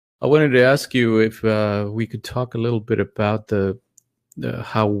I wanted to ask you if we could talk a little bit about the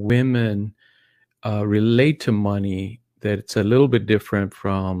how women relate to money, that it's a little bit different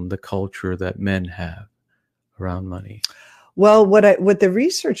from the culture that men have around money. Well, what the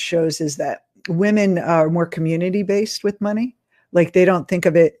research shows is that women are more community based with money. Like they don't think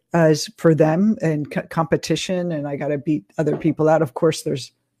of it as for them and competition, and I got to beat other people out. Of course,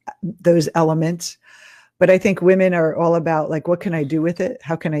 there's those elements, but I think women are all about like, what can I do with it?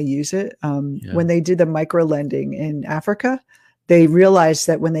 How can I use it? Yeah. When they did the micro lending in Africa, they realized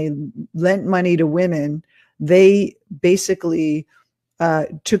that when they lent money to women, they basically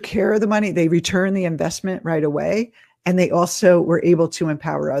took care of the money. They returned the investment right away. And they also were able to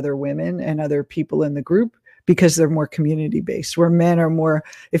empower other women and other people in the group because they're more community based, where men are more,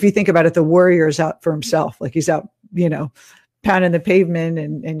 if you think about it, the warrior is out for himself. Like he's out, pounding the pavement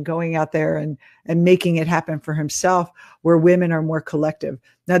and going out there and making it happen for himself, where women are more collective.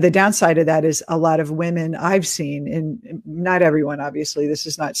 Now, the downside of that is a lot of women I've seen, and not everyone, obviously, this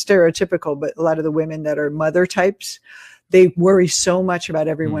is not stereotypical, but a lot of the women that are mother types, they worry so much about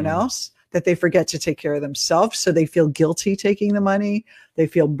everyone else that they forget to take care of themselves. So they feel guilty taking the money. They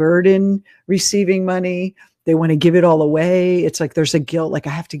feel burdened receiving money. They want to give it all away. It's like there's a guilt, like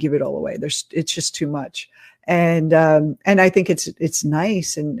I have to give it all away. It's just too much. And I think it's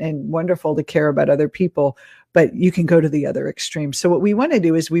nice and wonderful to care about other people, but you can go to the other extreme. So what we want to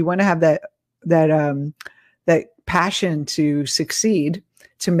do is we want to have that passion to succeed,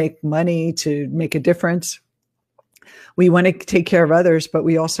 to make money, to make a difference. We want to take care of others, but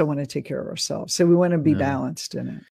we also want to take care of ourselves. So we want to be Yeah. balanced in it.